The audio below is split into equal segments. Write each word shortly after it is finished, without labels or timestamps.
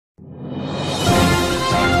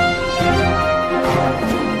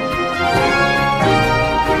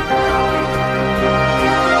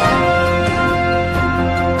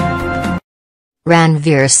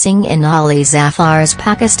Ranveer Singh in Ali Zafar's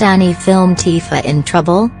Pakistani film Teefa In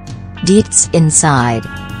Trouble? Deets inside.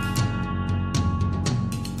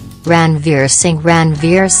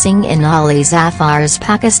 Ranveer Singh in Ali Zafar's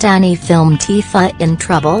Pakistani film Teefa In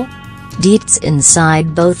Trouble? Deets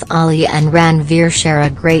inside. Both Ali and Ranveer share a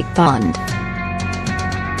great bond.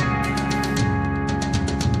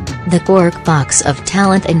 The cork box of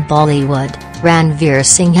talent in Bollywood, Ranveer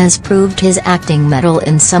Singh has proved his acting mettle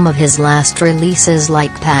in some of his last releases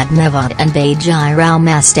like Padmavat and Bajirao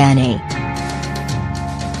Mastani.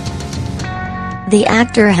 The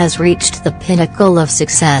actor has reached the pinnacle of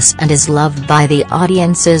success and is loved by the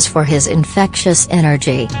audiences for his infectious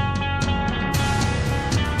energy.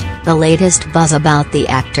 The latest buzz about the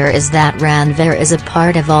actor is that Ranveer is a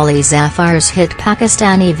part of Ali Zafar's hit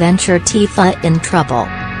Pakistani venture Teefa In Trouble.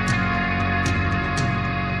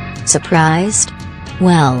 Surprised?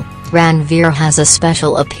 Well, Ranveer has a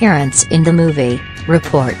special appearance in the movie,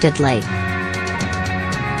 reportedly.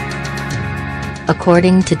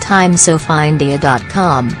 According to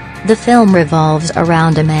TimeSoFindia.com, the film revolves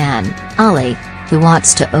around a man, Ali, who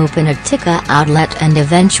wants to open a tikka outlet, and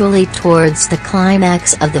eventually towards the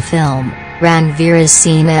climax of the film, Ranveer is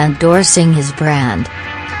seen endorsing his brand.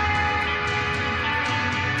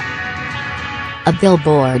 A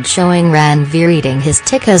billboard showing Ranveer eating his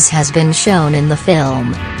tikkas has been shown in the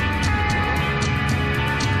film.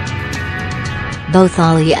 Both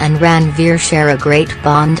Ali and Ranveer share a great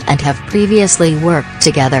bond and have previously worked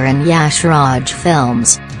together in Yash Raj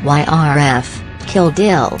films, YRF, Kill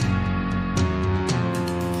Dil.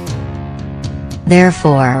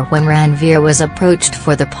 Therefore, when Ranveer was approached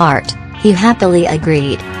for the part, he happily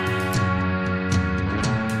agreed.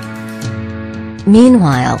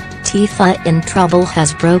 Meanwhile, Teefa In Trouble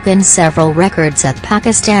has broken several records at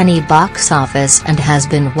Pakistani box office and has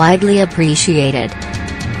been widely appreciated.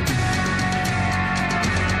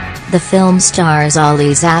 The film stars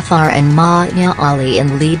Ali Zafar and Maya Ali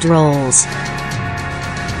in lead roles.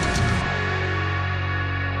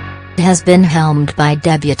 It has been helmed by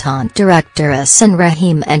debutante director Ahsan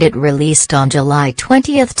Rahim and it released on July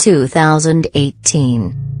 20,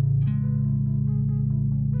 2018.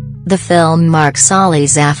 The film marks Ali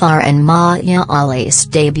Zafar and Maya Ali's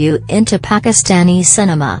debut into Pakistani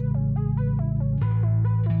cinema.